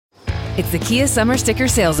It's the Kia Summer Sticker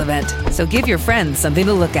Sales Event, so give your friends something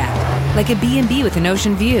to look at, like a B&B with an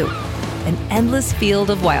ocean view, an endless field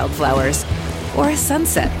of wildflowers, or a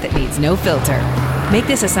sunset that needs no filter. Make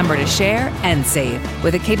this a summer to share and save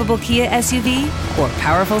with a capable Kia SUV or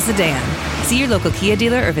powerful sedan. See your local Kia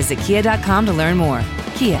dealer or visit kia.com to learn more.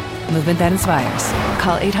 Kia, movement that inspires.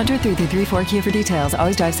 Call 800-3334-KIA for details.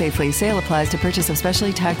 Always drive safely. Sale applies to purchase of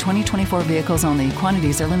specially tagged 2024 vehicles only.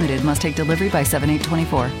 Quantities are limited. Must take delivery by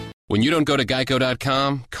 7/8/24. When you don't go to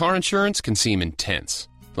Geico.com, car insurance can seem intense.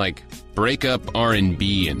 Like breakup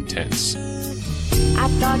R&B intense. I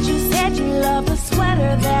thought you said you loved the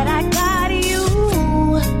sweater that I got you.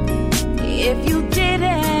 If you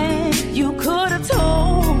didn't, you could have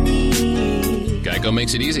told me. Geico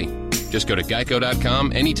makes it easy. Just go to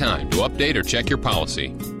Geico.com anytime to update or check your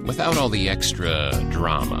policy without all the extra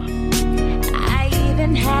drama. I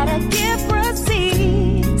even had a gift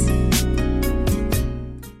receipt.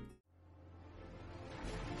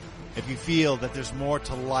 If you feel that there's more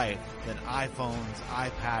to life than iPhones,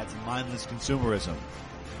 iPads, and mindless consumerism,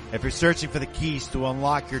 if you're searching for the keys to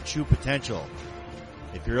unlock your true potential,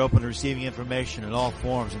 if you're open to receiving information in all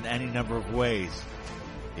forms in any number of ways,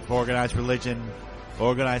 if organized religion,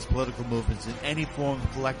 organized political movements, in any form of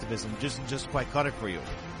collectivism doesn't just quite cut it for you,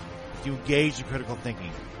 if you engage in critical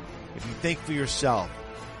thinking, if you think for yourself,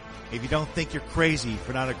 if you don't think you're crazy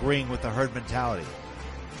for not agreeing with the herd mentality,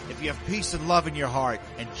 if you have peace and love in your heart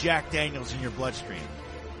and Jack Daniels in your bloodstream,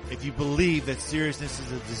 if you believe that seriousness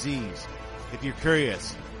is a disease, if you're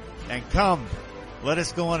curious, and come, let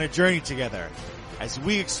us go on a journey together as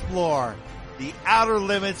we explore the outer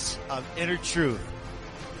limits of inner truth.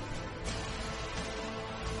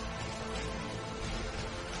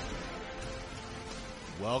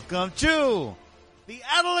 Welcome to the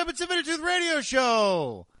Outer Limits of Inner Truth Radio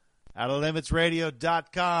Show,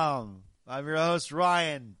 OuterLimitsRadio.com. I'm your host,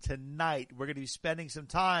 Ryan. Tonight, we're going to be spending some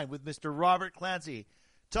time with Mr. Robert Clancy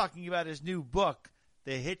talking about his new book,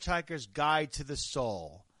 The Hitchhiker's Guide to the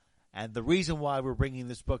Soul. And the reason why we're bringing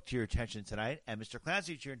this book to your attention tonight, and Mr.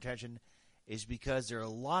 Clancy to your attention, is because there are a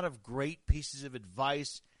lot of great pieces of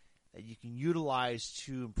advice that you can utilize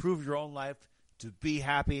to improve your own life, to be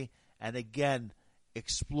happy, and again,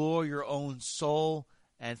 explore your own soul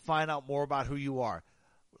and find out more about who you are.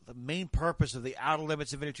 The main purpose of the Outer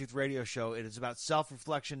Limits of Inner Truth Radio Show, it is about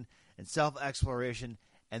self-reflection and self-exploration,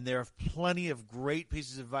 and there are plenty of great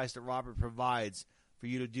pieces of advice that Robert provides for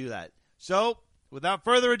you to do that. So, without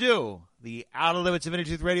further ado, the Outer Limits of Inner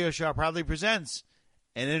Truth Radio Show proudly presents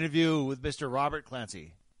an interview with Mr. Robert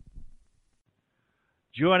Clancy.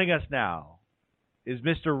 Joining us now is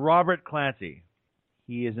Mr. Robert Clancy.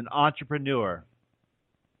 He is an entrepreneur,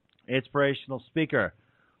 inspirational speaker,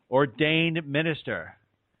 ordained minister,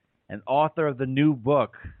 and author of the new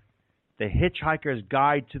book, The Hitchhiker's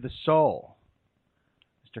Guide to the Soul.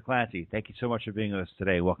 Mr. Clancy, thank you so much for being with us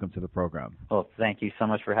today. Welcome to the program. Well, thank you so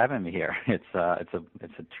much for having me here. It's a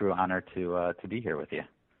true honor to be here with you.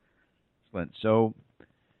 Excellent. So,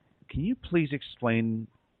 can you please explain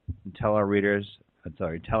and tell our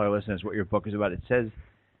listeners what your book is about? It says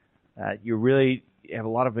you really have a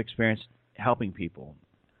lot of experience helping people,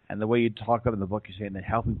 and the way you talk about in the book, you're saying that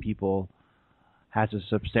helping people has a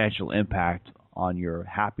substantial impact on your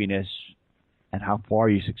happiness and how far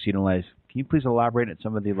you succeed in life. Can you please elaborate on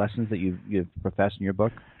some of the lessons that you've professed in your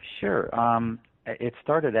book? Sure. It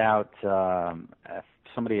started out,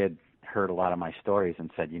 somebody had heard a lot of my stories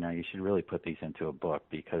and said, you should really put these into a book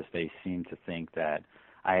because they seemed to think that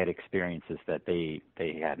I had experiences that they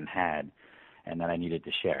hadn't had and that I needed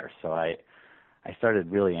to share. So I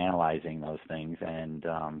started really analyzing those things and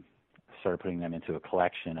started putting them into a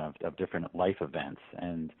collection of different life events.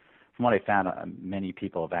 And from what I found, many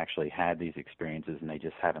people have actually had these experiences and they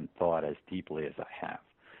just haven't thought as deeply as I have.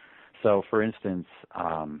 So, for instance,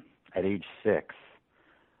 at age 6,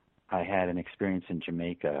 I had an experience in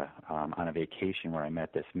Jamaica on a vacation where I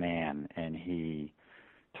met this man, and he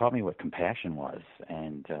taught me what compassion was.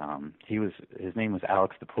 And his name was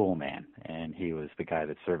Alex the Pool Man, and he was the guy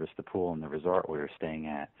that serviced the pool in the resort we were staying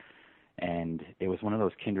at. And it was one of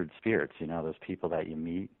those kindred spirits, those people that you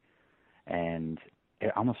meet. And I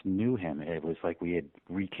almost knew him. It was like we had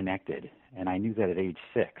reconnected. And I knew that at age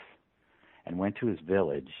 6 and went to his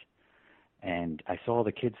village. And I saw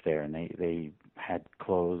the kids there, and they had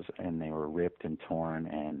clothes, and they were ripped and torn.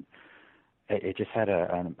 And it just had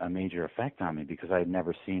a major effect on me because I had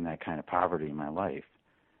never seen that kind of poverty in my life.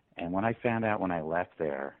 And what I found out when I left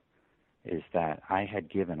there is that I had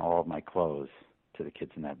given all of my clothes to the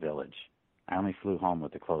kids in that village. I only flew home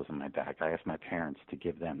with the clothes on my back. I asked my parents to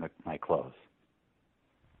give them my clothes.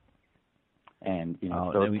 And,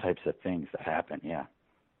 those types of things that happen, yeah.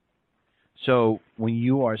 So when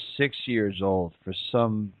you are 6 years old, for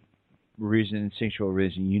some reason, instinctual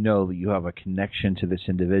reason, you know that you have a connection to this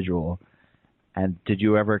individual. And did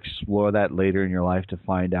you ever explore that later in your life to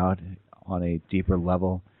find out on a deeper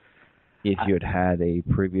level if you had had a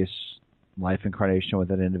previous life incarnation with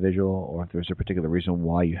that individual, or if there's a particular reason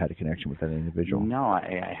why you had a connection with that individual? No,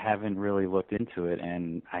 I haven't really looked into it,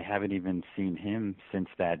 and I haven't even seen him since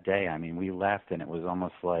that day. I mean, we left, and it was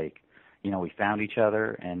almost like, we found each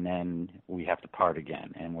other, and then we have to part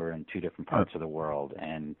again, and we're in two different parts of the world.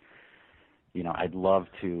 And, I'd love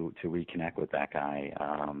to reconnect with that guy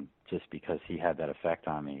just because he had that effect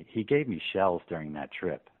on me. He gave me shells during that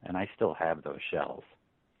trip, and I still have those shells.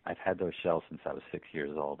 I've had those shells since I was 6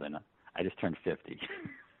 years old, and I just turned 50.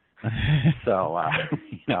 So,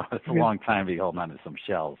 it's a long time to be holding on to some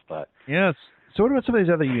shells. But yes. So what about some of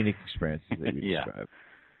these other unique experiences that you described?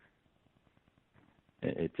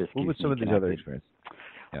 It just what about some of these other experiences?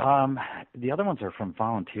 Yeah. The other ones are from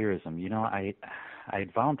volunteerism. I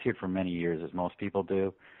had volunteered for many years, as most people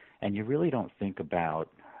do, and you really don't think about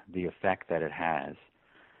the effect that it has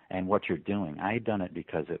and what you're doing. I had done it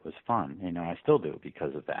because it was fun. I still do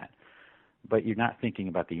because of that. But you're not thinking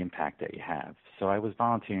about the impact that you have. So I was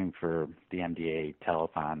volunteering for the MDA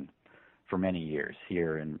telethon for many years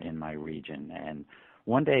here in my region. And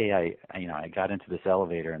one day I got into this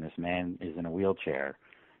elevator, and this man is in a wheelchair.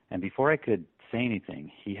 And before I could say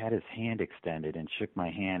anything, he had his hand extended and shook my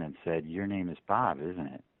hand and said, "Your name is Bob, isn't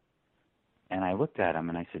it?" And I looked at him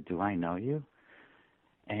and I said, "Do I know you?"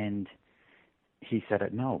 And he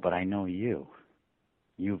said, "No, but I know you.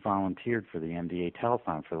 You volunteered for the MDA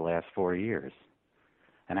telethon for the last 4 years."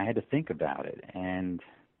 And I had to think about it, and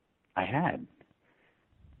I had.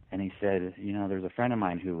 And he said, there's a friend of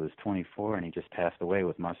mine who was 24, and he just passed away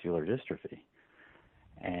with muscular dystrophy.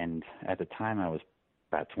 And at the time, I was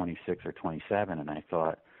about 26 or 27, and I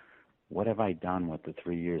thought, what have I done with the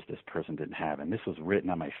 3 years this person didn't have? And this was written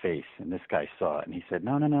on my face, and this guy saw it. And he said,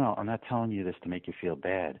 no, I'm not telling you this to make you feel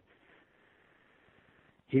bad.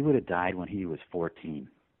 He would have died when he was 14.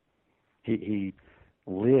 He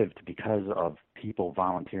lived because of people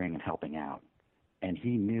volunteering and helping out. And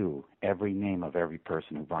he knew every name of every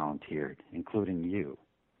person who volunteered, including you.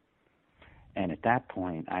 And at that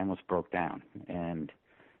point, I almost broke down. And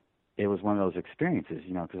it was one of those experiences,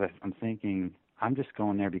 because I'm thinking, I'm just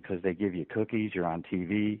going there because they give you cookies, you're on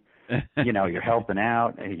TV, you're helping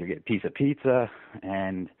out, you get a piece of pizza.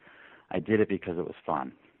 And I did it because it was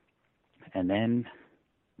fun. And then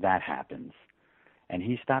that happens. And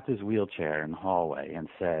he stopped his wheelchair in the hallway and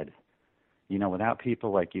said, without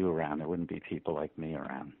people like you around, there wouldn't be people like me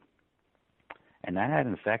around. And that had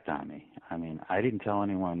an effect on me. I mean, I didn't tell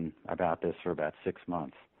anyone about this for about 6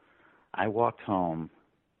 months. I walked home,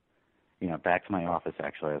 back to my office,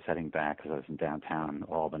 actually. I was heading back because I was in downtown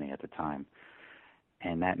Albany at the time.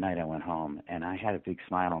 And that night I went home, and I had a big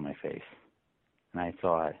smile on my face. And I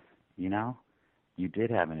thought, you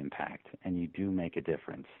did have an impact, and you do make a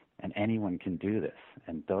difference. And anyone can do this.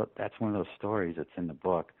 And that's one of those stories that's in the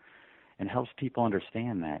book, and helps people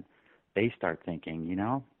understand that they start thinking,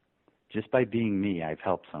 just by being me, I've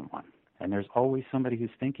helped someone. And there's always somebody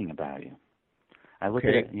who's thinking about you. I look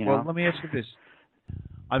at it, Well, let me ask you this.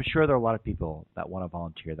 I'm sure there are a lot of people that want to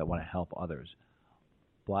volunteer, that want to help others.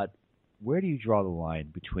 But where do you draw the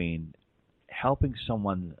line between helping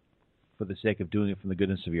someone for the sake of doing it from the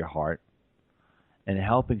goodness of your heart and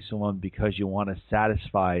helping someone because you want to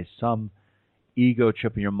satisfy some ego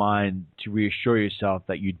trip in your mind to reassure yourself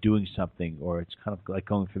that you're doing something, or it's kind of like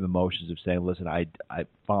going through the motions of saying, listen, I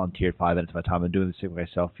volunteered 5 minutes of my time. I'm doing this to make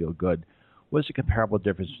myself feel good. What's the comparable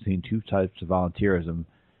difference between two types of volunteerism?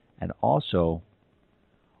 And also,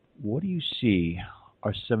 what do you see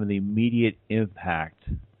are some of the immediate impact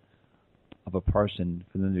of a person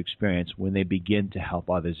for them to experience when they begin to help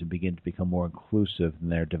others and begin to become more inclusive in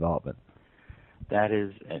their development? That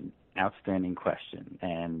is an outstanding question,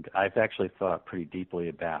 and I've actually thought pretty deeply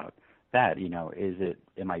about that.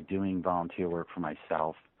 Am I doing volunteer work for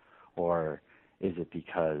myself, or is it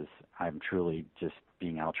because I'm truly just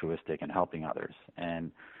being altruistic and helping others?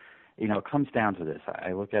 And, it comes down to this.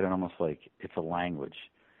 I look at it almost like it's a language,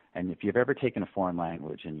 and if you've ever taken a foreign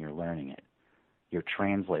language and you're learning it, you're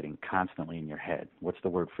translating constantly in your head. What's the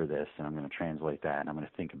word for this? And I'm going to translate that, and I'm going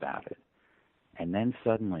to think about it. And then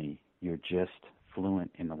suddenly you're just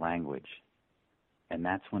fluent in the language, and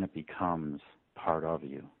that's when it becomes part of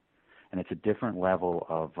you. And it's a different level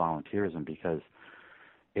of volunteerism, because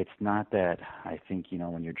it's not that, I think,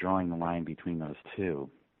 when you're drawing the line between those two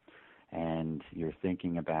and you're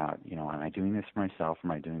thinking about, am I doing this for myself, or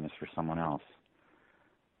am I doing this for someone else?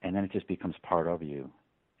 And then it just becomes part of you.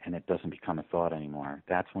 and it doesn't become a thought anymore,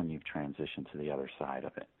 that's when you've transitioned to the other side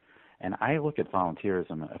of it. And I look at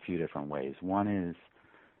volunteerism a few different ways. One is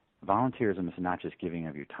volunteerism is not just giving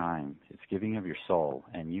of your time, it's giving of your soul,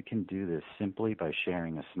 and you can do this simply by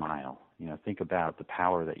sharing a smile. Think about the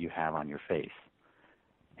power that you have on your face.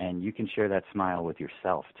 And you can share that smile with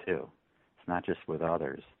yourself, too. It's not just with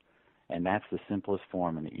others. And that's the simplest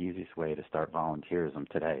form and the easiest way to start volunteerism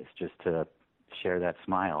today, is just to share that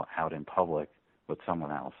smile out in public with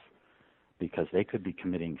someone else, because they could be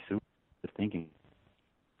committing suicide, thinking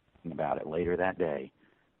about it later that day,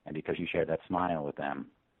 and because you share that smile with them,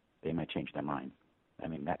 they might change their mind. I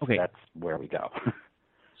mean, that's where we go.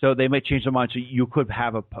 So they might change their mind. So you could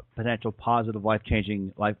have a potential positive,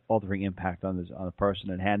 life-changing, life-altering impact on a person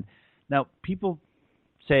at hand. Now, people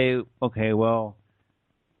say, okay, well,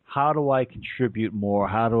 how do I contribute more?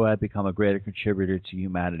 How do I become a greater contributor to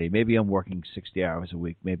humanity? Maybe I'm working 60 hours a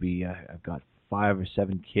week. Maybe I've got 5 or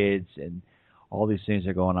 7 kids and all these things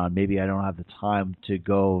are going on. Maybe I don't have the time to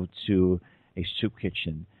go to a soup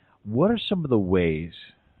kitchen. What are some of the ways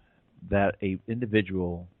that an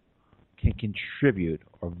individual can contribute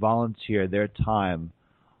or volunteer their time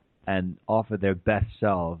and offer their best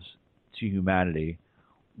selves to humanity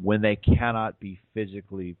when they cannot be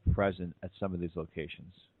physically present at some of these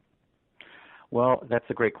locations? Well, that's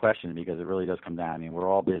a great question, because it really does come down. I mean, we're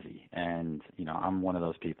all busy, and I'm one of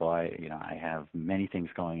those people. I have many things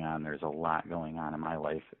going on. There's a lot going on in my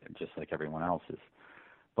life, just like everyone else's.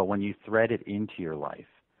 But when you thread it into your life,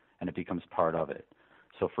 and it becomes part of it.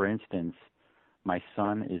 So, for instance, my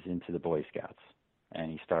son is into the Boy Scouts, and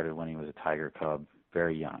he started when he was a Tiger Cub,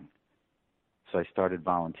 very young. So I started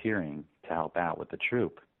volunteering to help out with the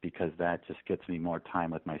troop, because that just gets me more time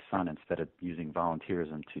with my son. Instead of using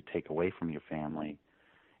volunteerism to take away from your family,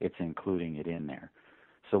 it's including it in there.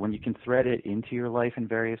 So when you can thread it into your life in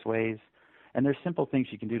various ways, and there's simple things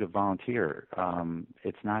you can do to volunteer.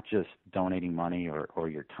 It's not just donating money or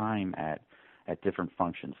your time at different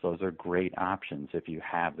functions. Those are great options if you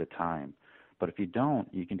have the time. But if you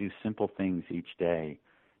don't, you can do simple things each day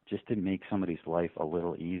just to make somebody's life a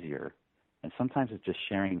little easier. And sometimes it's just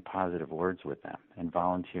sharing positive words with them and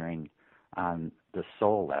volunteering on the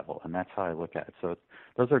soul level. And that's how I look at it. So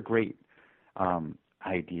those are great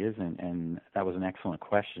ideas. And that was an excellent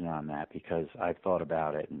question on that, because I've thought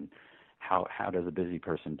about it and how does a busy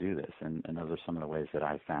person do this? And those are some of the ways that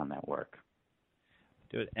I found that work.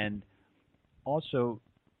 Do it. And also,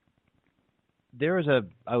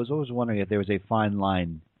 I was always wondering if there was a fine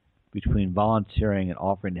line between volunteering and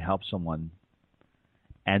offering to help someone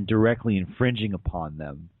and directly infringing upon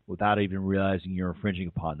them without even realizing you're infringing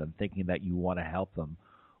upon them, thinking that you want to help them.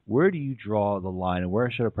 Where do you draw the line, and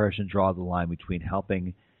where should a person draw the line between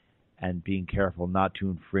helping and being careful not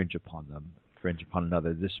to infringe upon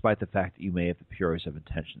another, despite the fact that you may have the purest of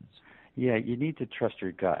intentions? Yeah, you need to trust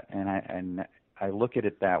your gut, and I look at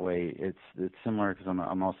it that way. It's similar, because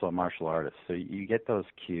I'm also a martial artist, so you get those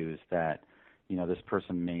cues that this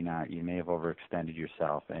person you may have overextended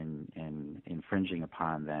yourself and infringing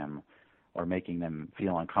upon them, or making them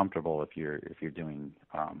feel uncomfortable if you're doing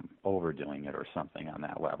overdoing it or something on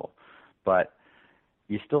that level. But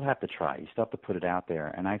you still have to try. You still have to put it out there.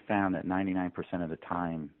 And I found that 99% of the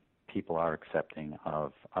time, people are accepting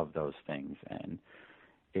of those things. And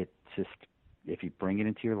it just, if you bring it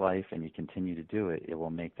into your life and you continue to do it, it will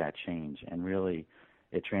make that change. And really,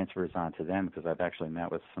 it transfers on to them, because I've actually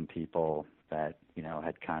met with some people that,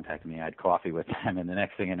 had contacted me. I had coffee with them, and the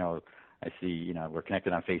next thing I know, I see, we're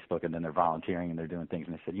connected on Facebook, and then they're volunteering and they're doing things.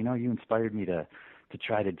 And they said, you inspired me to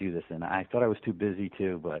try to do this. And I thought I was too busy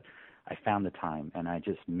too, but I found the time, and I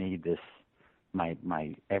just made this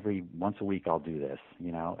my every once a week I'll do this,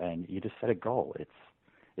 and you just set a goal.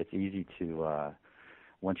 It's easy to,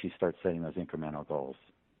 once you start setting those incremental goals,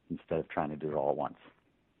 instead of trying to do it all at once.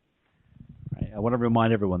 Right. I want to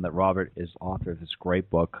remind everyone that Robert is author of this great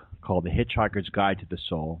book called The Hitchhiker's Guide to the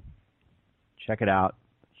Soul. Check it out.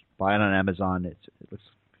 Buy it on Amazon. It looks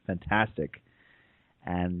fantastic.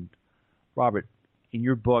 And Robert, in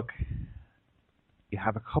your book, seems like you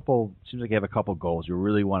have a couple goals. You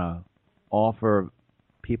really want to offer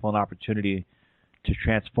people an opportunity to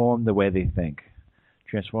transform the way they think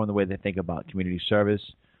about community service,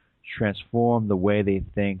 transform the way they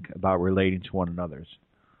think about relating to one another.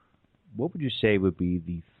 What would you say would be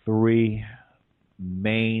the 3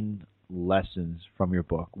 main lessons from your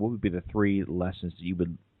book? What would be the 3 lessons that you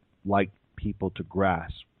would like people to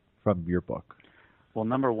grasp from your book? Well,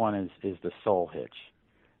 number 1 is the soul hitch.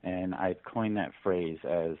 And I've coined that phrase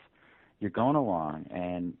as you're going along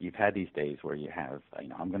and you've had these days where you have,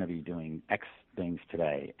 I'm going to be doing X things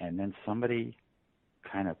today, and then somebody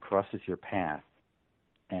kind of crosses your path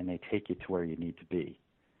and they take you to where you need to be.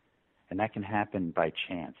 And that can happen by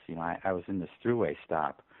chance. I was in this thruway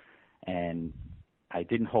stop, and I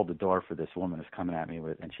didn't hold the door for this woman who's coming at me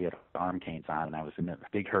and she had arm canes on, and I was in a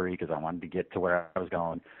big hurry because I wanted to get to where I was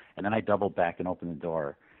going. And then I doubled back and opened the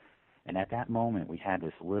door. And at that moment, we had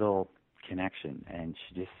this little connection, and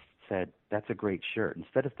she just said, "That's a great shirt."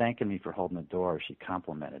 Instead of thanking me for holding the door, she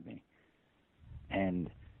complimented me. And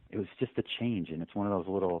it was just a change, and it's one of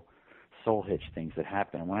those little soul hitch things that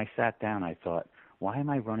happen. And when I sat down, I thought, why am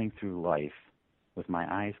I running through life with my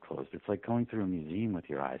eyes closed? It's like going through a museum with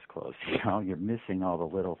your eyes closed. You're missing all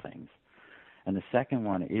the little things. And the second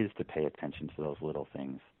one is to pay attention to those little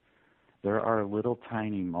things. There are little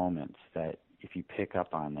tiny moments that if you pick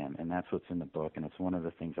up on them, and that's what's in the book, and it's one of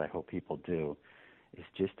the things I hope people do, is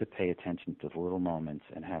just to pay attention to the little moments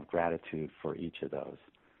and have gratitude for each of those.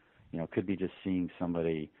 It could be just seeing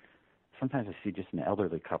somebody. Sometimes I see just an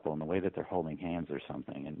elderly couple and the way that they're holding hands or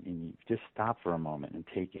something, and you just stop for a moment and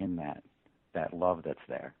take in that love that's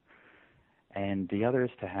there. And the other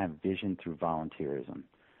is to have vision through volunteerism.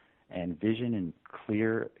 And vision and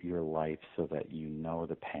clear your life so that you know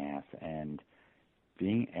the path, and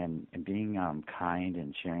being kind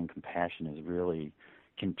and sharing compassion is really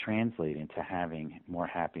can translate into having more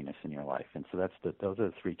happiness in your life. And so those are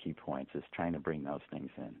the 3 key points, is trying to bring those things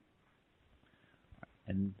in.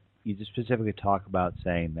 And you just specifically talk about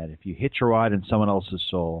saying that if you hitch a ride in someone else's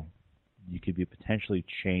soul, you could be potentially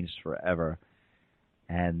changed forever.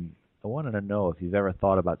 And I wanted to know if you've ever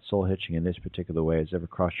thought about soul hitching in this particular way. Has it ever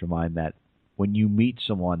crossed your mind that when you meet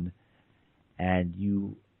someone and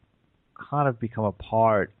you kind of become a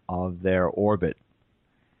part of their orbit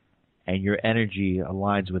and your energy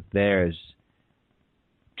aligns with theirs,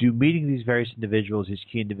 do meeting these various individuals, these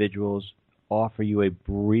key individuals, offer you a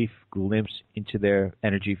brief glimpse into their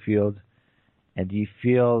energy field? And do you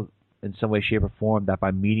feel in some way, shape, or form that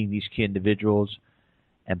by meeting these key individuals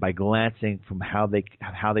and by glancing from how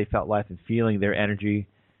they felt life and feeling their energy,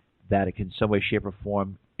 that it can in some way, shape, or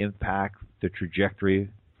form impact the trajectory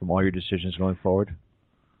from all your decisions going forward?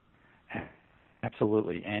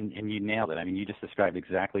 Absolutely, and you nailed it. I mean, you just described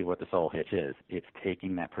exactly what the soul hitch is. It's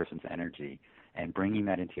taking that person's energy and bringing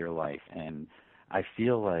that into your life. And I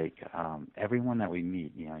feel like everyone that we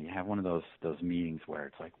meet, you have one of those meetings where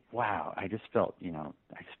it's like, wow, I just felt,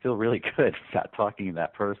 I just feel really good about talking to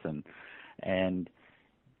that person, and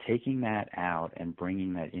taking that out and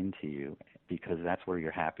bringing that into you, because that's where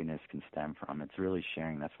your happiness can stem from. It's really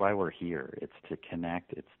sharing. That's why we're here. It's to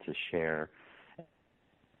connect. It's to share.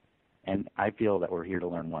 And I feel that we're here to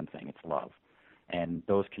learn one thing. It's love. And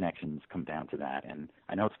those connections come down to that. And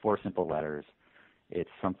I know it's 4 simple letters. It's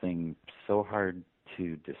something so hard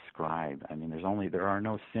to describe. I mean, there are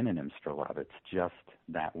no synonyms for love. It's just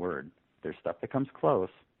that word. There's stuff that comes close,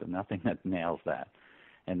 but nothing that nails that.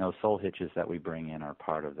 And those soul hitches that we bring in are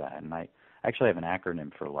part of that. And I actually have an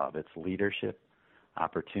acronym for love. It's leadership,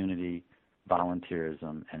 opportunity,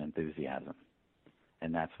 volunteerism, and enthusiasm.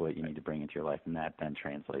 And that's what you need to bring into your life, and that then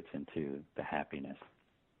translates into the happiness.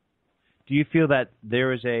 Do you feel that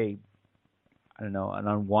there is an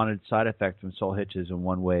unwanted side effect from soul hitches in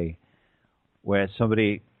one way, where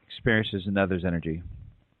somebody experiences another's energy,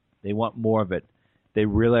 they want more of it, they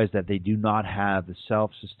realize that they do not have the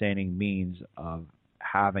self-sustaining means of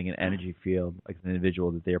having an energy field like an individual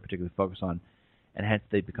that they are particularly focused on, and hence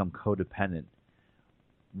they become codependent.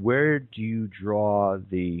 Where do you draw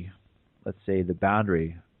the, let's say, the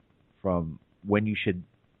boundary from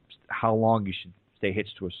how long you should stay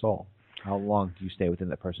hitched to a soul? How long do you stay within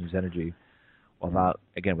that person's energy without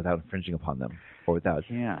infringing upon them or without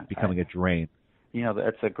becoming a drain?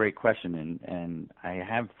 That's a great question, and I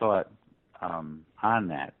have thought on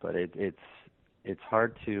that, but it's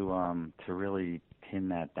hard to really pin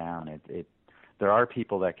that down. There are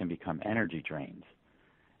people that can become energy drains,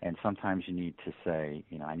 and sometimes you need to say,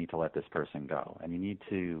 I need to let this person go, and you need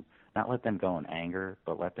to not let them go in anger,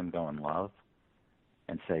 but let them go in love,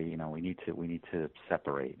 and say, we need to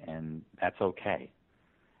separate, and that's okay.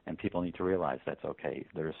 And people need to realize that's okay.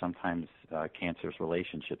 There are sometimes cancerous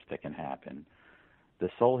relationships that can happen. The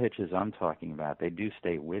soul hitches I'm talking about, they do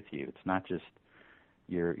stay with you. It's not just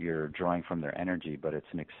you're drawing from their energy, but it's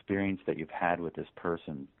an experience that you've had with this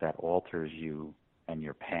person that alters you and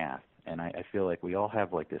your path. And I feel like we all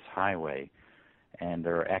have like this highway, and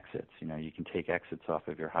there are exits. You can take exits off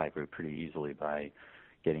of your highway pretty easily by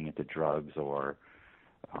getting into drugs or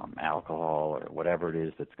alcohol or whatever it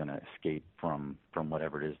is that's going to escape from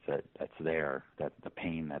whatever it is that's there, that the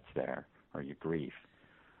pain that's there, or your grief.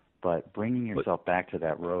 But bringing yourself back to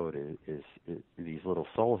that road is these little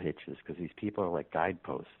soul hitches, because these people are like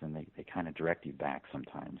guideposts, and they kind of direct you back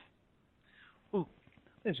sometimes. Well,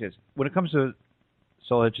 When it comes to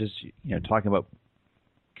soul hitches, talking about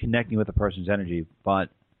connecting with a person's energy, but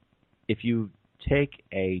if you take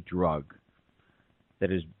a drug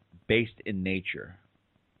that is based in nature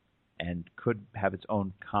and could have its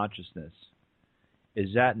own consciousness, is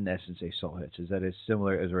that in essence a soul hitch? Is that as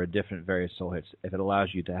similar as or a different various soul hits if it allows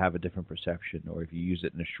you to have a different perception, or if you use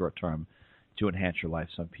it in a short term to enhance your life?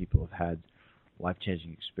 Some people have had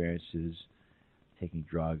life-changing experiences taking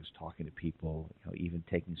drugs, talking to people, even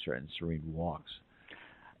taking certain serene walks.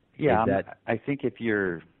 Yeah, I think if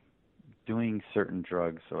you're doing certain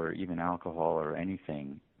drugs or even alcohol or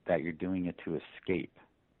anything, that you're doing it to escape,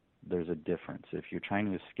 there's a difference. If you're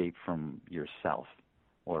trying to escape from yourself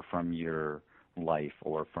or from your life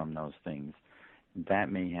or from those things,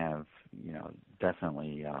 that may have,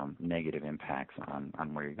 definitely negative impacts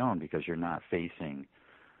on where you're going, because you're not facing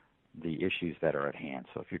the issues that are at hand.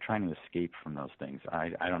 So if you're trying to escape from those things,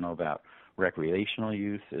 I don't know about recreational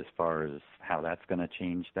use as far as how that's going to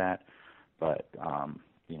change that, but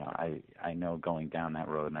I know going down that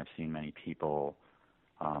road, and I've seen many people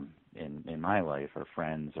in my life, or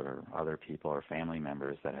friends or other people or family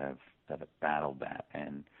members that have battled that,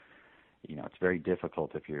 and it's very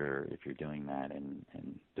difficult if you're doing that and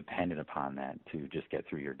dependent upon that to just get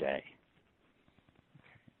through your day.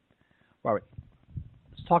 Robert,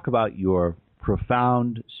 let's talk about your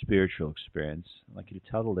profound spiritual experience. I'd like you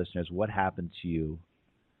to tell the listeners what happened to you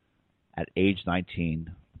at age 19,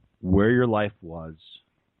 where your life was,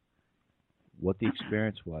 what the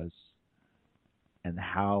experience was, and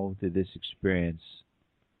how did this experience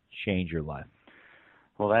change your life?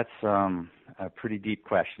 Well, that's a pretty deep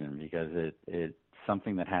question, because it's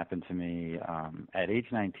something that happened to me. At age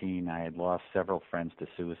 19, I had lost several friends to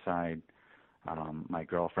suicide. My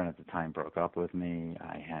girlfriend at the time broke up with me.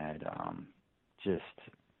 I had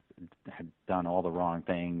had done all the wrong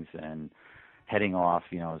things and heading off,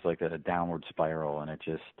 it was like a downward spiral, and it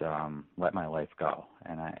just let my life go.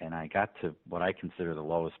 And I got to what I consider the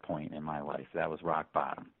lowest point in my life. That was rock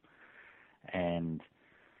bottom. And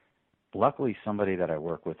luckily, somebody that I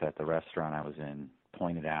work with at the restaurant I was in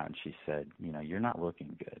pointed out, and she said, you're not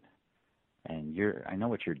looking good, and I know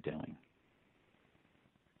what you're doing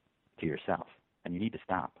to yourself, and you need to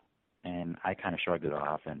stop. And I kind of shrugged it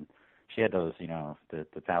off, and she had those, the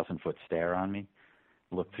 1,000-foot stare on me,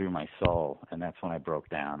 looked through my soul, and that's when I broke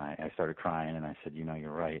down. I started crying, and I said,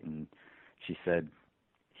 you're right. And she said,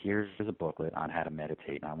 here's a booklet on how to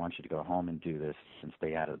meditate, and I want you to go home and do this and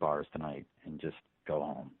stay out of the bars tonight and just go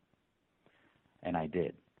home. And I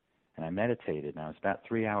did. And I meditated, and I was about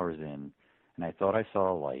 3 hours in, and I thought I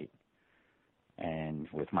saw a light. And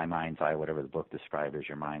with my mind's eye, whatever the book described as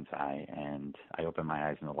your mind's eye, and I opened my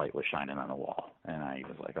eyes, and the light was shining on the wall. And I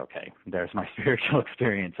was like, okay, there's my spiritual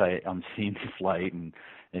experience. I'm seeing this light, and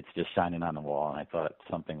it's just shining on the wall, and I thought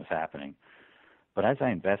something was happening. But as I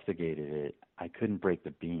investigated it, I couldn't break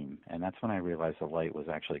the beam, and that's when I realized the light was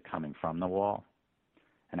actually coming from the wall.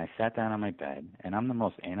 And I sat down on my bed, and I'm the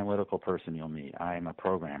most analytical person you'll meet. I'm a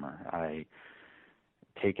programmer. I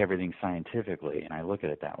take everything scientifically, and I look at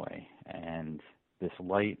it that way. And this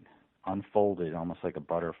light unfolded almost like a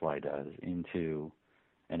butterfly does into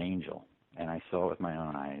an angel. And I saw it with my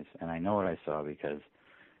own eyes. And I know what I saw because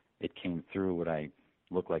it came through what I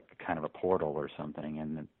looked like kind of a portal or something,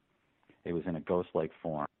 and it was in a ghost-like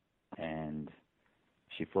form. And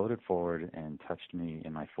she floated forward and touched me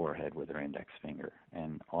in my forehead with her index finger.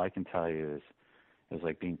 And all I can tell you is it was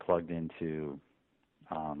like being plugged into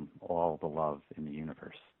all the love in the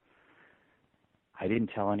universe. I didn't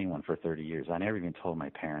tell anyone for 30 years. I never even told my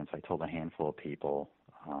parents. I told a handful of people.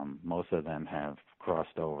 Most of them have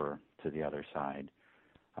crossed over to the other side.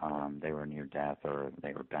 They were near death, or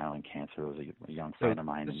they were battling cancer. It was a young friend of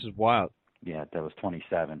mine. This is wild. Yeah, that was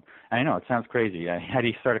 27. I know, it sounds crazy. How do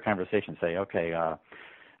you start a conversation? Say, okay,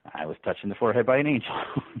 I was touched in the forehead by an angel,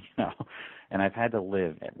 and I've had to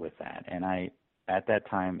live with that. And at that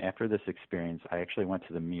time, after this experience, I actually went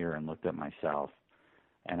to the mirror and looked at myself,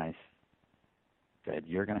 and I said,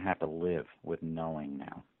 you're going to have to live with knowing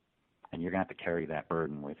now, and you're going to have to carry that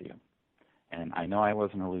burden with you. And I know I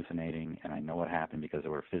wasn't hallucinating, and I know what happened because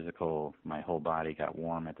there were physical, my whole body got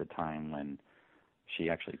warm at the time when she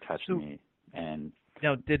actually touched me. And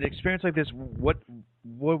now, did an experience like this, what,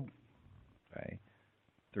 okay,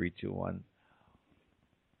 3, 2, 1.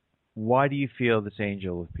 Why do you feel this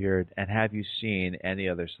angel appeared, and have you seen any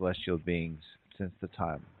other celestial beings since the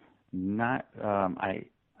time? Not,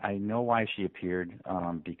 I know why she appeared,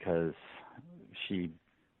 because she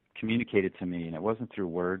communicated to me, and it wasn't through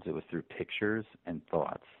words, it was through pictures and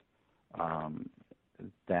thoughts,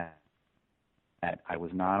 that I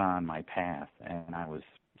was not on my path, and I was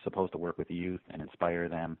supposed to work with youth and inspire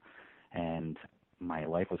them, and my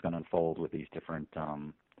life was going to unfold with these different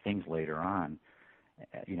things later on,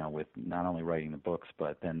 with not only writing the books,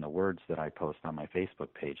 but then the words that I post on my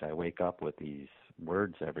Facebook page. I wake up with these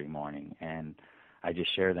words every morning, and I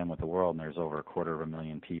just share them with the world, and there's over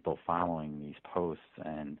 250,000 people following these posts,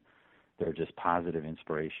 and they're just positive,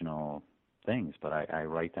 inspirational things. But I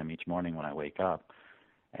write them each morning when I wake up,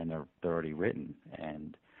 and they're already written.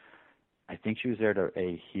 And I think she was there to,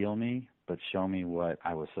 heal me, but show me what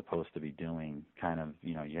I was supposed to be doing. Kind of,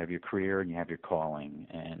 you have your career and you have your calling,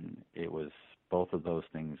 and it was both of those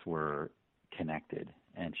things were connected.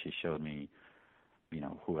 And she showed me,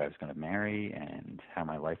 who I was going to marry and how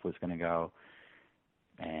my life was going to go.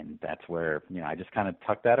 And that's where, I just kind of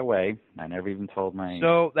tucked that away. I never even told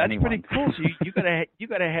So that's anyone. pretty cool. So you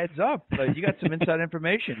got a heads up. You got some inside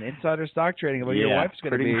information, insider stock trading about your wife's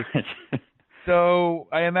going to be. Much. So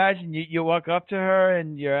I imagine you walk up to her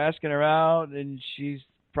and you're asking her out, and she's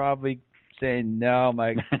probably saying, "No,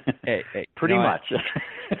 Mike." Hey, pretty much.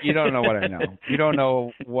 You don't know what I know. You don't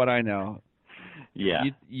know what I know. Yeah.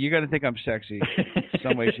 You're going to think I'm sexy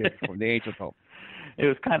some way, shape, or form. The angel hope. It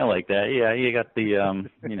was kind of like that. Yeah, you got the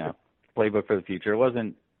playbook for the future. It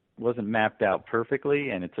wasn't mapped out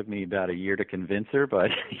perfectly, and it took me about a year to convince her. But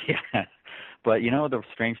yeah, but the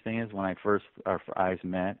strange thing is, when our eyes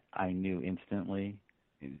met, I knew instantly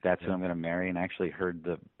that's who I'm going to marry, and I actually heard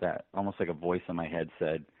that almost like a voice in my head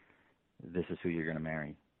said, "This is who you're going to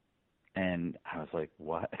marry," and I was like,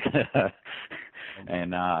 "What?"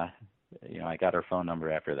 And I got her phone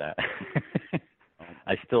number after that.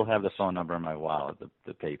 I still have the phone number in my wallet,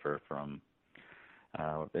 the paper from,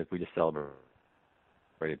 we just celebrated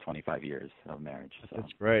 25 years of marriage. So.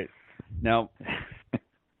 That's great. Now,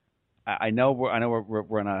 I know we're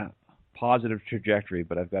on a positive trajectory,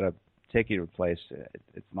 but I've got to take you to a place.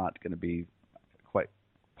 It's not going to be quite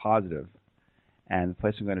positive. And the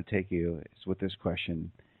place I'm going to take you is with this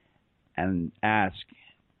question and ask,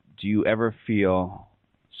 do you ever feel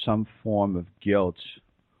some form of guilt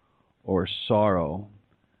or sorrow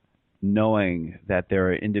knowing that there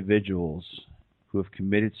are individuals who have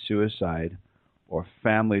committed suicide, or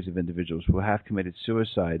families of individuals who have committed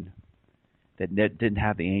suicide, that didn't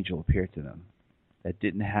have the angel appear to them, that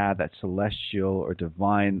didn't have that celestial or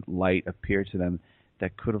divine light appear to them,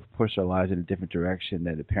 that could have pushed our lives in a different direction,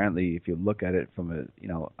 that apparently, if you look at it from a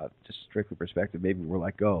just strictly perspective, maybe we're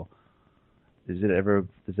let go. Does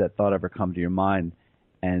that thought ever come to your mind?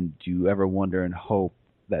 And do you ever wonder and hope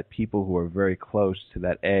that people who are very close to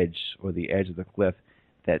that edge or the edge of the cliff,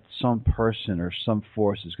 that some person or some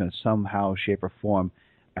force is going to somehow, shape, or form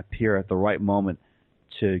appear at the right moment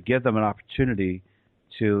to give them an opportunity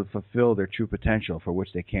to fulfill their true potential for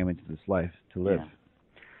which they came into this life to live? Yeah.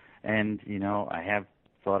 And, I have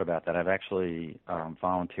thought about that. I've actually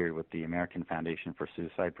volunteered with the American Foundation for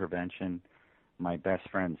Suicide Prevention. My best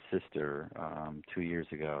friend's sister 2 years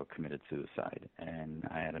ago committed suicide, and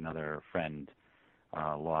I had another friend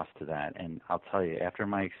lost to that. And I'll tell you, after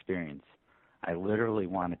my experience, I literally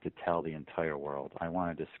wanted to tell the entire world. I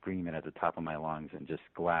wanted to scream it at the top of my lungs and just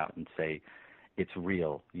go out and say, it's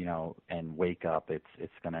real, and wake up.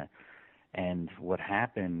 It's going to. And what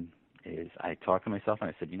happened is I talked to myself and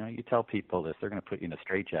I said, you tell people this, they're going to put you in a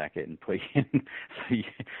straitjacket and put you in, so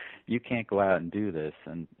you can't go out and do this.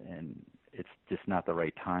 And it's just not the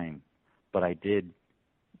right time. But I did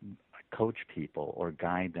coach people or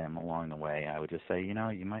guide them along the way. I would just say,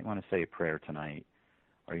 you might want to say a prayer tonight,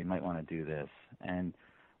 or you might want to do this. And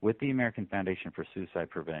with the American Foundation for Suicide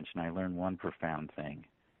Prevention, I learned one profound thing.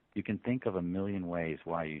 You can think of a million ways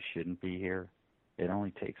why you shouldn't be here. It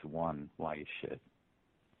only takes one why you should.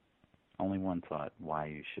 Only one thought why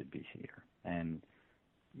you should be here. And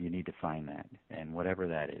you need to find that, and whatever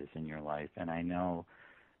that is in your life. And I know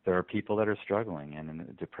there are people that are struggling,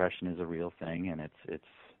 and depression is a real thing, and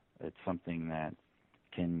it's something that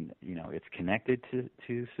can, it's connected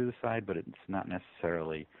to suicide, but it's not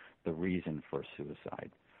necessarily the reason for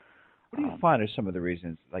suicide. What do you find are some of the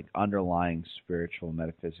reasons, like underlying spiritual,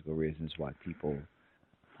 metaphysical reasons why people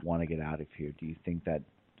want to get out of here? Do you think that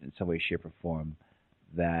in some way, shape, or form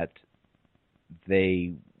that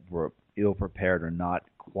they were ill-prepared or not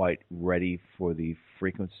quite ready for the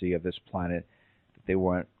frequency of this planet, that they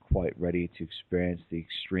weren't quite ready to experience the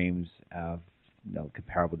extremes of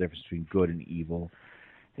comparable difference between good and evil?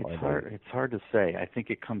 It's hard to say. I think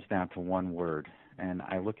it comes down to one word, and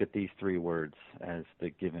I look at these three words as the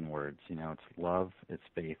given words. It's love, it's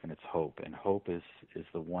faith, and it's hope. And hope is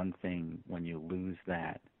the one thing, when you lose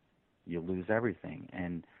that, you lose everything.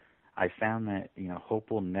 And I found that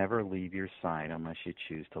hope will never leave your side unless you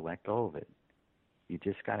choose to let go of it. you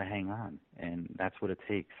just got to hang on, and that's what it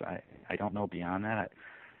takes. I don't know beyond that.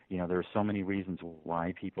 There are so many reasons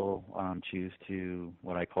why people choose to,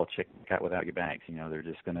 what I call check out without your bags. They're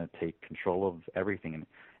just going to take control of everything.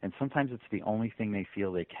 And sometimes it's the only thing they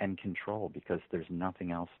feel they can control because there's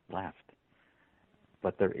nothing else left.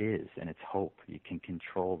 But there is, and it's hope. You can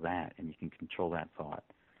control that, and you can control that thought.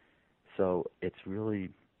 So it's really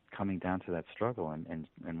coming down to that struggle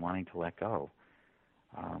and wanting to let go.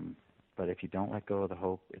 But if you don't let go of the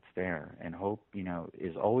hope, it's there. And hope,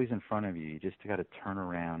 is always in front of you. You just got to turn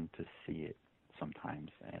around to see it sometimes,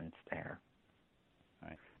 and it's there. All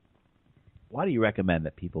right. Why do you recommend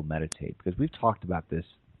that people meditate? Because we've talked about this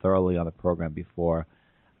thoroughly on the program before,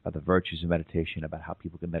 about the virtues of meditation, about how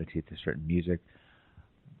people can meditate to certain music.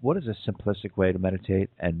 What is a simplistic way to meditate,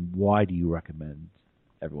 and why do you recommend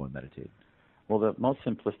everyone meditate? Well, the most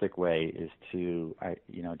simplistic way is to,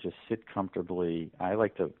 just sit comfortably. I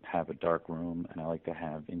like to have a dark room, and I like to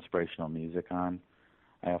have inspirational music on.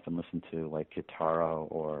 I often listen to like guitar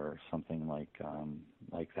or something like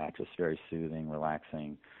that, just very soothing,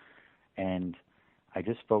 relaxing. And I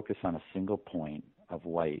just focus on a single point of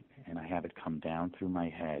light, and I have it come down through my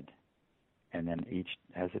head. And then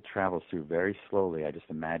as it travels through very slowly, I just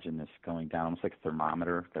imagine this going down, almost like a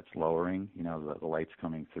thermometer that's lowering, the light's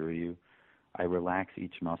coming through you. I relax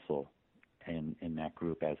each muscle in that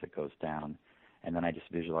group as it goes down, and then I just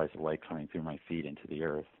visualize the light coming through my feet into the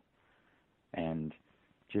earth, and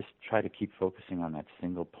just try to keep focusing on that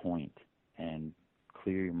single point and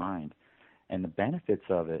clear your mind. And the benefits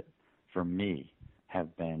of it, for me,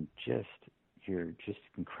 have been you're just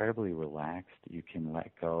incredibly relaxed. You can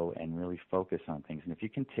let go and really focus on things. And if you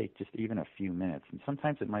can take just even a few minutes, and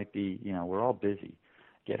sometimes it might be, we're all busy.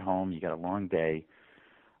 Get home, you got a long day.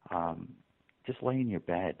 Just lay in your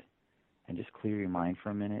bed and just clear your mind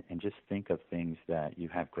for a minute and just think of things that you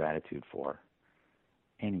have gratitude for,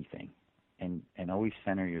 anything. And always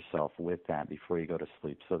center yourself with that before you go to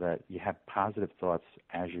sleep so that you have positive thoughts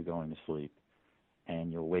as you're going to sleep,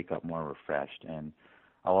 and you'll wake up more refreshed. And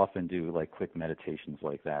I'll often do like quick meditations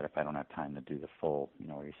like that if I don't have time to do the full,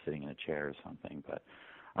 where you're sitting in a chair or something. But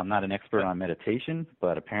I'm not an expert on meditation,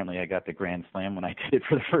 but apparently I got the grand slam when I did it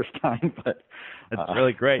for the first time. But that's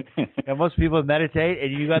really great. And most people meditate,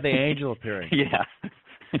 and you got the angel appearing. Yeah.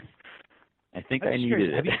 I think I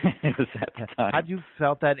needed it. It was at the time. Have you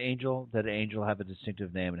felt that angel? That angel have a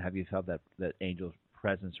distinctive name, and have you felt that angel's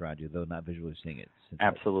presence around you, though not visually seeing it?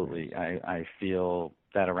 Absolutely. I feel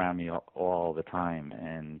that around me all the time.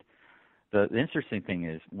 And the interesting thing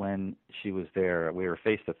is when she was there, we were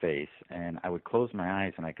face-to-face, and I would close my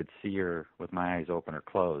eyes, and I could see her with my eyes open or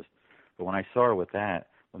closed. But when I saw her with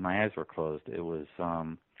when my eyes were closed, it was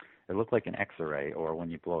it looked like an X-ray, or when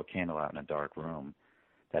you blow a candle out in a dark room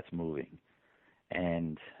that's moving.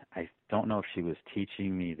 And I don't know if she was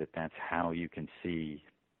teaching me that that's how you can see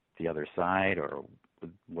the other side or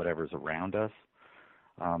whatever's around us.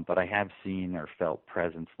 But I have seen or felt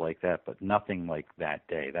presence like that, but nothing like that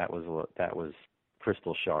day. That was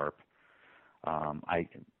crystal sharp. I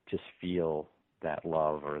just feel that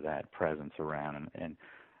love or that presence around, and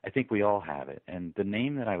I think we all have it. And the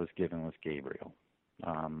name that I was given was Gabriel.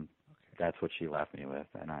 That's what she left me with,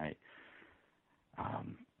 and I,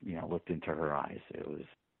 looked into her eyes. It was,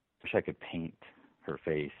 wish I could paint her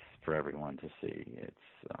face for everyone to see.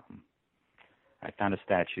 It's, I found a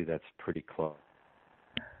statue that's pretty close,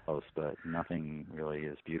 but nothing really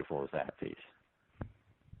as beautiful as that piece.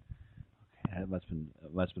 Okay, that must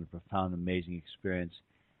have been a profound, amazing experience.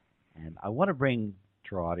 And I want to bring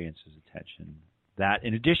to our audience's attention that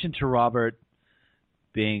in addition to Robert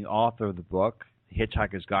being author of the book, The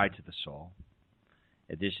Hitchhiker's Guide to the Soul,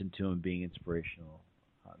 in addition to him being inspirational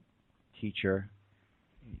teacher,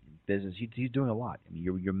 business, he's doing a lot. I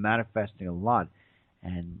mean, you're manifesting a lot.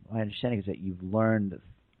 And my understanding is that you've learned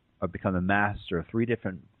or become a master of 3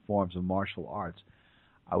 different forms of martial arts.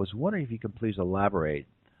 I was wondering if you could please elaborate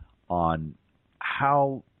on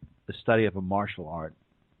how the study of a martial art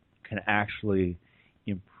can actually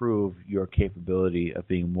improve your capability of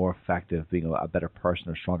being more effective, being a better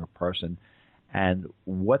person, a stronger person, and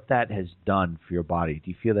what that has done for your body.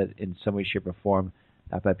 Do you feel that in some way, shape, or form,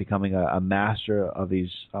 that by becoming a master of these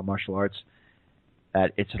martial arts,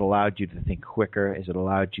 that it's allowed you to think quicker? Has it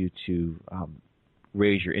allowed you to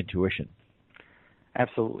raise your intuition?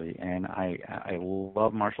 Absolutely, and I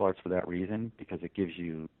love martial arts for that reason, because it gives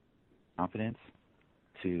you confidence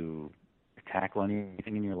to tackle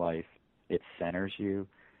anything in your life. It centers you,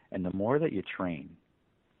 and the more that you train,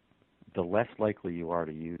 the less likely you are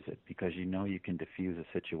to use it, because you know you can diffuse a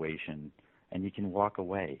situation and you can walk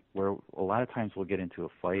away. Where a lot of times we'll get into a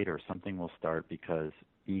fight or something will start because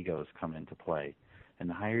egos come into play. And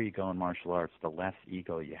the higher you go in martial arts, the less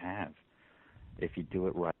ego you have. If you do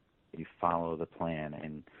it right, you follow the plan.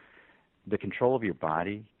 And the control of your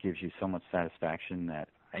body gives you so much satisfaction that,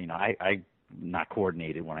 I not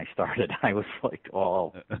coordinated when I started. I was like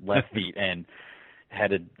all left feet and had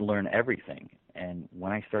to learn everything. And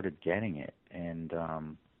when I started getting it, and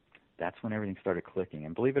that's when everything started clicking.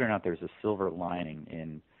 And believe it or not, there's a silver lining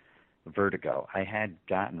in vertigo. I had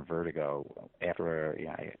gotten vertigo after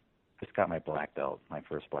I just got my black belt, my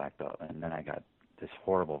first black belt, and then I got this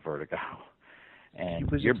horrible vertigo. And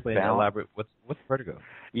can you please explain and elaborate what's vertigo?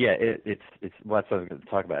 Yeah, it's what I was going to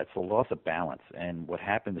talk about. It's a loss of balance, and what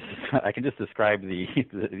happens is I can just describe the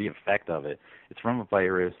effect of it. It's from a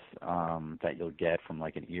virus that you'll get from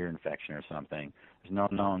like an ear infection or something. There's no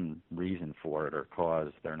known reason for it or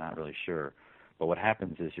cause. They're not really sure. But what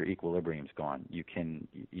happens is your equilibrium's gone.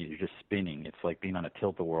 You're just spinning. It's like being on a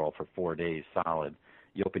tilt-a-whirl for 4 days solid.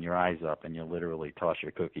 You open your eyes up and you literally toss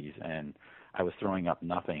your cookies. And I was throwing up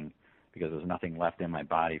nothing because there was nothing left in my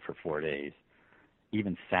body for 4 days.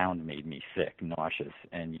 Even sound made me sick, nauseous,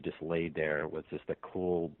 and you just laid there with just a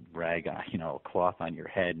cool rag, cloth on your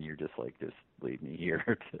head, and you're just like, just leave me here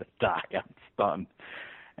to die. I'm stunned.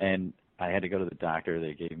 And I had to go to the doctor.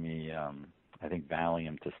 They gave me, I think,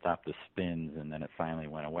 Valium to stop the spins, and then it finally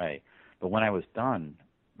went away. But when I was done,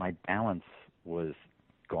 my balance was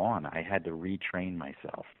gone. I had to retrain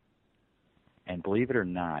myself. And believe it or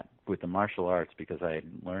not, with the martial arts, because I had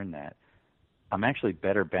learned that, I'm actually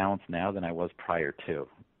better balanced now than I was prior to.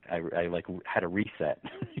 I like had a reset,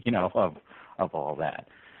 of all that.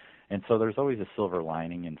 And so there's always a silver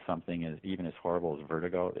lining in something even as horrible as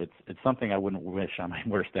vertigo. It's something I wouldn't wish on my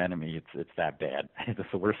worst enemy. It's that bad. It's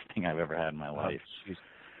the worst thing I've ever had in my life.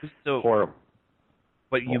 So horrible.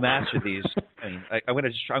 But you master these. I mean, I'm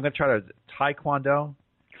gonna try to Taekwondo.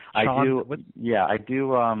 I do. Yeah, I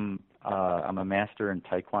do. I'm a master in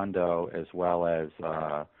Taekwondo as well as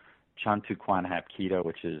Chantu Kwan Hapkido,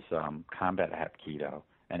 which is combat Hapkido,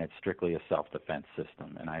 and it's strictly a self-defense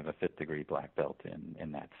system. And I have a 5th degree black belt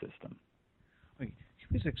in that system. Can you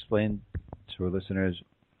please explain to our listeners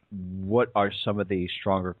what are some of the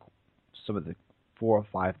 4 or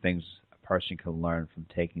 5 things a person can learn from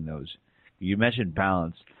taking those? You mentioned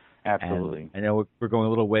balance. Absolutely. And I know we're going a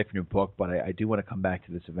little away from your book, but I do want to come back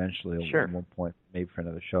to this eventually Sure. at one point, maybe for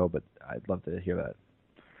another show, but I'd love to hear that.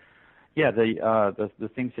 Yeah, the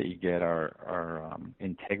things that you get are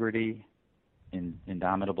integrity,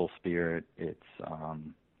 indomitable spirit. It's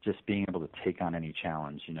just being able to take on any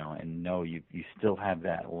challenge, and know you still have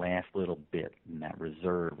that last little bit and that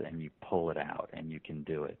reserve, and you pull it out and you can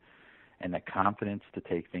do it. And the confidence to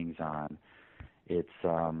take things on. It's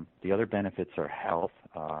the other benefits are health,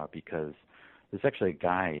 because there's actually a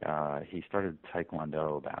guy, he started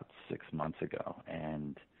Taekwondo about 6 months ago,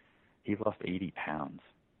 and he lost 80 pounds.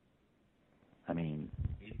 I mean,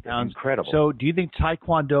 80 pounds. Incredible. So do you think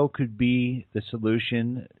Taekwondo could be the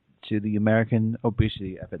solution to the American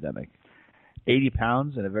obesity epidemic? 80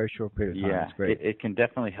 pounds in a very short period of time. Yeah, That's great. It can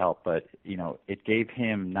definitely help, but, it gave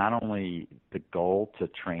him not only the goal to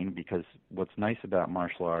train, because what's nice about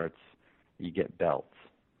martial arts, you get belts.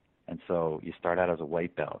 And so you start out as a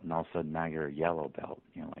white belt, and all of a sudden now you're a yellow belt.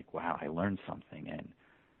 Like, wow, I learned something, and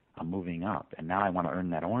I'm moving up. And now I want to earn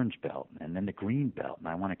that orange belt, and then the green belt, and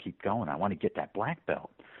I want to keep going. I want to get that black belt.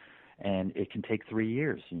 And it can take 3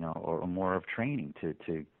 years, or more of training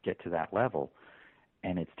to get to that level.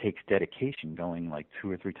 And it takes dedication, going like 2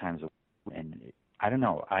 or 3 times a week. And I don't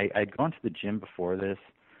know, I'd gone to the gym before this,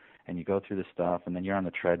 and you go through the stuff, and then you're on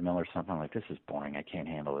the treadmill or something. I'm like, this is boring. I can't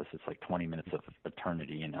handle this. It's like 20 minutes of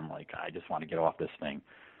eternity, and I'm like, I just want to get off this thing.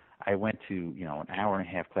 I went to, an hour and a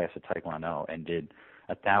half class of Taekwondo and did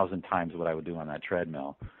 1,000 times what I would do on that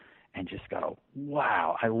treadmill, and just go,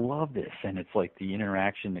 wow, I love this. And it's like the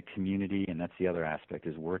interaction, the community, and that's the other aspect,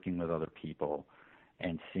 is working with other people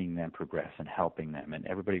and seeing them progress and helping them. And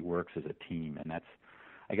everybody works as a team, and that's,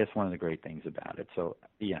 I guess, one of the great things about it. So,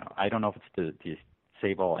 I don't know if it's the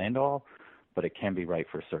save all end all, but it can be right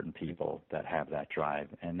for certain people that have that drive.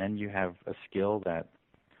 And then you have a skill that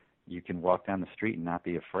you can walk down the street and not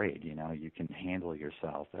be afraid. You can handle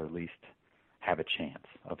yourself, or at least have a chance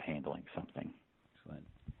of handling something. Excellent.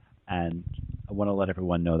 And I want to let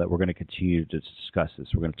everyone know that we're going to continue to discuss this.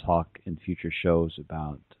 We're going to talk in future shows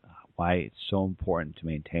about why it's so important to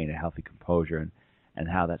maintain a healthy composure, and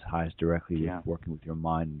how that ties directly with working with your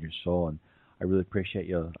mind and your soul. And I really appreciate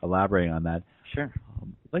you elaborating on that. Sure. I'd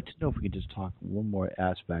like to know if we can just talk one more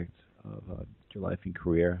aspect of your life and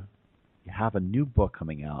career. You have a new book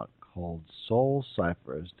coming out called Soul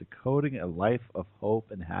Ciphers, Decoding a Life of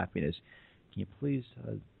Hope and Happiness. Can you please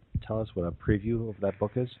tell us what a preview of that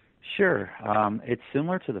book is? Sure. It's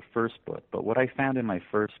similar to the first book, but what I found in my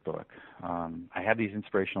first book, I have these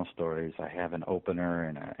inspirational stories. I have an opener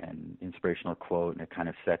and an inspirational quote, and it kind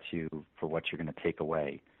of sets you for what you're going to take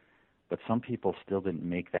away. But some people still didn't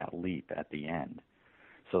make that leap at the end.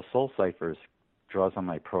 So Soul Ciphers draws on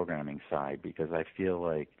my programming side because I feel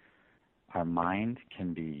like our mind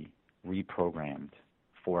can be reprogrammed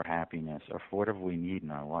for happiness or for whatever we need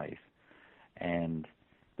in our life. And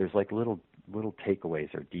there's like little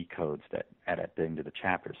takeaways or decodes that add at the end of the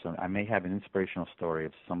chapter. So I may have an inspirational story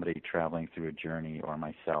of somebody traveling through a journey or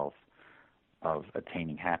myself of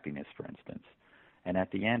attaining happiness, for instance. And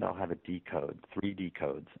at the end, I'll have a decode, 3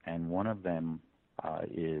 decodes. And one of them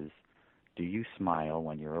is, do you smile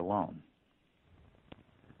when you're alone?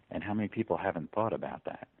 And how many people haven't thought about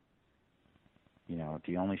that? You know,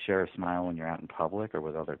 do you only share a smile when you're out in public or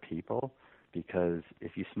with other people? Because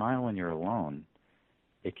if you smile when you're alone,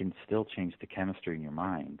 it can still change the chemistry in your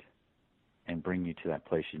mind and bring you to that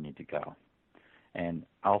place you need to go. And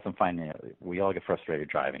I often find that we all get frustrated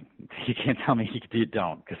driving. You can't tell me you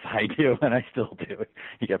don't, because I do, and I still do.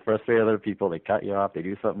 You get frustrated with other people, they cut you off, they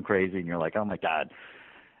do something crazy, and you're like, oh, my God.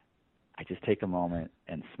 I just take a moment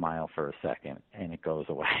and smile for a second, and it goes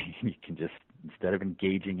away. You can just, instead of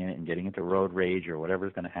engaging in it and getting into road rage or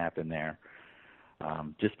whatever's going to happen there,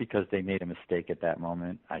 just because they made a mistake at that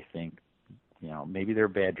moment, I think, you know, maybe they're a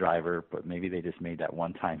bad driver, but maybe they just made that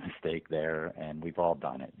one-time mistake there, and we've all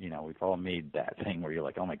done it. You know, we've all made that thing where you're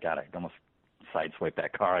like, oh, my God, I almost sideswiped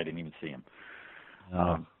that car. I didn't even see him.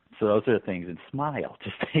 So those are the things. And smile.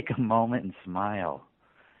 Just take a moment and smile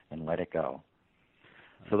and let it go.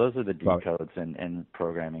 So those are the decodes and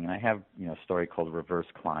programming. And I have, you know, a story called Reverse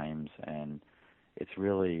Climbs, and it's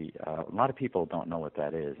really a lot of people don't know what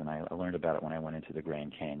that is, and I learned about it when I went into the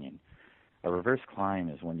Grand Canyon. A reverse climb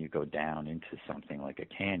is when you go down into something like a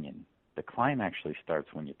canyon. The climb actually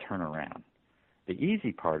starts when you turn around. The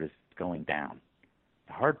easy part is going down.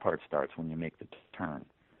 The hard part starts when you make the turn.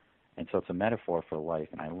 And so it's a metaphor for life.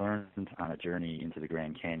 And I learned on a journey into the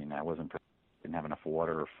Grand Canyon that I didn't have enough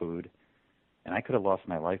water or food, and I could have lost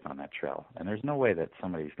my life on that trail. And there's no way that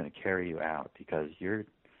somebody's going to carry you out because you're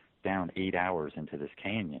down 8 hours into this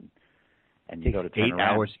canyon, and you go to turn around. 8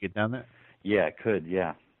 hours to get down there? Yeah, it could.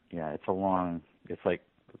 Yeah. Yeah, it's like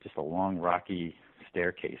just a long, rocky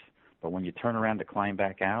staircase. But when you turn around to climb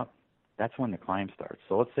back out, that's when the climb starts.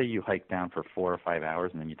 So let's say you hike down for 4 or 5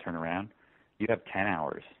 hours and then you turn around. You have 10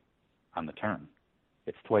 hours on the turn.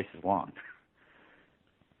 It's twice as long.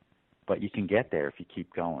 But you can get there if you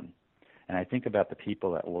keep going. And I think about the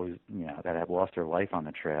people that have lost their life on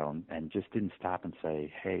the trail and just didn't stop and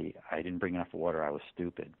say, hey, I didn't bring enough water, I was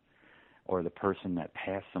stupid. Or the person that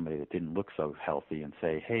passed somebody that didn't look so healthy and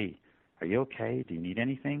say, hey, are you okay? Do you need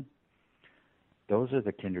anything? Those are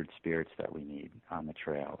the kindred spirits that we need on the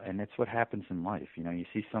trail. And it's what happens in life. You know, you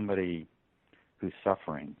see somebody who's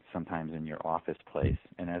suffering sometimes in your office place.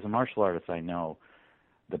 And as a martial artist, I know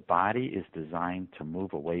the body is designed to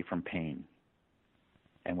move away from pain.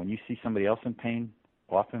 And when you see somebody else in pain,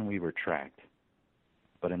 often we retract.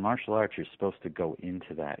 But in martial arts, you're supposed to go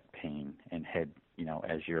into that pain and head, you know,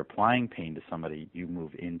 as you're applying pain to somebody, you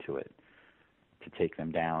move into it to take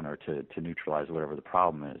them down or to neutralize whatever the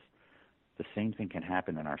problem is. The same thing can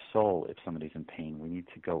happen in our soul if somebody's in pain. We need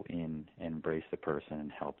to go in and embrace the person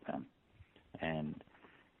and help them. And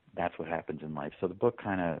that's what happens in life. So the book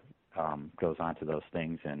kind of goes on to those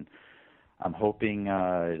things, and I'm hoping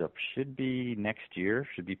it should be next year,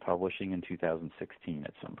 should be publishing in 2016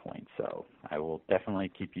 at some point. So I will definitely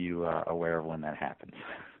keep you aware of when that happens.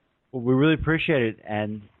 Well, we really appreciate it.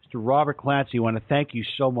 And Mr. Robert Clancy, I want to thank you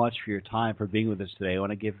so much for your time, for being with us today. I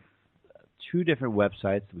want to give 2 different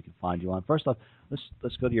websites that we can find you on. First off,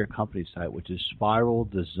 let's go to your company site, which is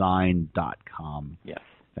spiraldesign.com. Yes.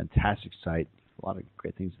 Fantastic site. A lot of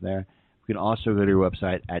great things there. You can also go to your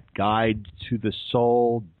website at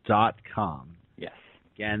guidetothesoul.com. Yes.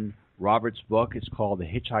 Again, Robert's book is called The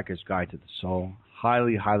Hitchhiker's Guide to the Soul.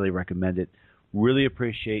 Highly, highly recommend it. Really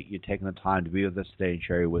appreciate you taking the time to be with us today and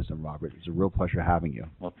share your wisdom, Robert. It's a real pleasure having you.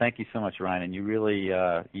 Well, thank you so much, Ryan. And you really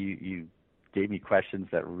you gave me questions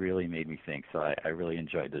that really made me think, so I really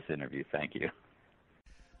enjoyed this interview. Thank you.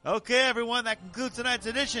 Okay, everyone, that concludes tonight's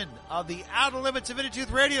edition of the Outer Limits of Inner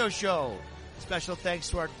Tooth Radio Show. Special thanks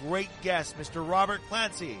to our great guest, Mr. Robert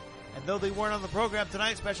Clancy. And though they weren't on the program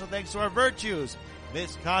tonight, special thanks to our virtues,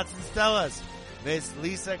 Miss Constance Stellas, Miss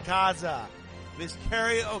Lisa Kaza, Miss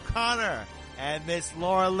Carrie O'Connor, and Miss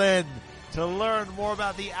Laura Lynn. To learn more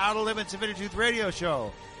about the Outer Limits of Inner Tooth Radio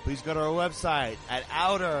Show, please go to our website at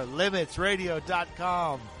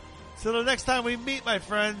outerlimitsradio.com. Till the next time we meet, my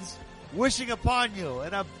friends, wishing upon you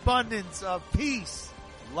an abundance of peace,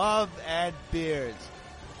 love, and beers.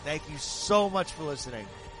 Thank you so much for listening.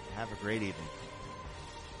 Have a great evening.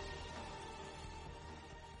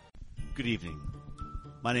 Good evening.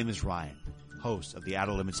 My name is Ryan, host of the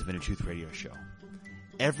Outer Limits of Inner Truth radio show.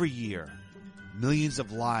 Every year, millions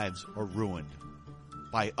of lives are ruined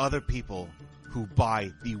by other people who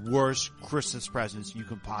buy the worst Christmas presents you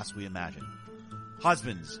can possibly imagine.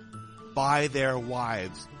 Husbands buy their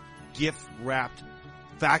wives gift-wrapped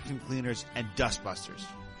vacuum cleaners and dustbusters.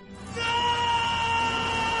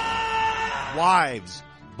 Wives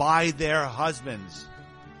buy their husbands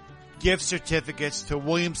gift certificates to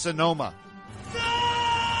Williams-Sonoma.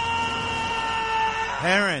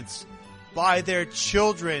 Parents buy their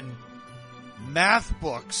children math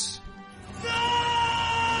books.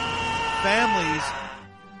 Families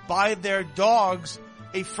buy their dogs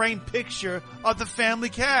a framed picture of the family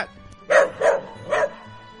cat.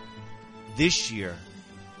 This year,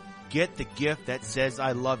 get the gift that says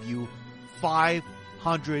I love you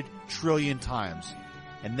 500 trillion times.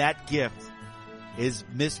 And that gift is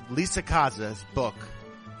Miss Lisa Casa's book,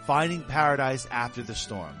 Finding Paradise After the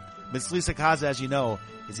Storm. Miss Lisa Casa, as you know,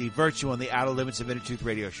 is a virtue on the Outer Limits of Inner Truth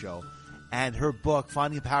radio show. And her book,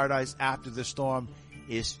 Finding Paradise After the Storm,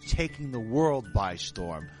 is taking the world by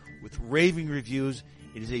storm. With raving reviews,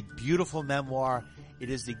 it is a beautiful memoir. It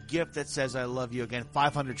is the gift that says I love you, again,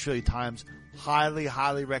 500 trillion times. Highly,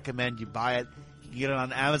 highly recommend you buy it. You can get it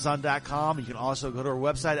on Amazon.com. You can also go to her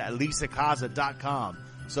website at lisacasa.com.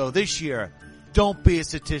 So this year, don't be a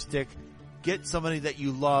statistic. Get somebody that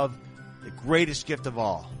you love, the greatest gift of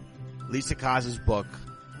all. Lisa Casa's book,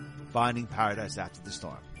 Finding Paradise After the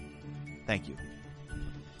Storm. Thank you.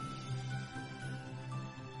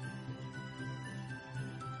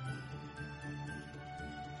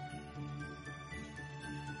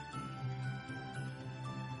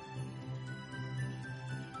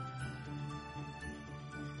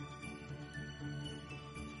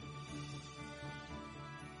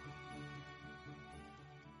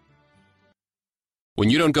 When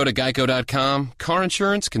you don't go to Geico.com, car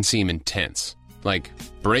insurance can seem intense. Like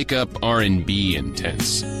breakup R&B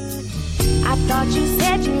intense. I thought you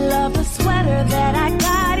said you loved the sweater that I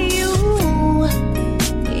got you.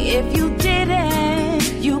 If you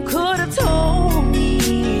didn't, you could have told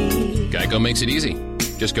me. Geico makes it easy.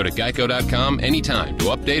 Just go to Geico.com anytime to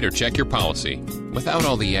update or check your policy without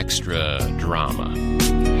all the extra drama.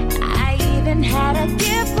 I even had a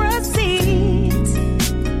gift receipt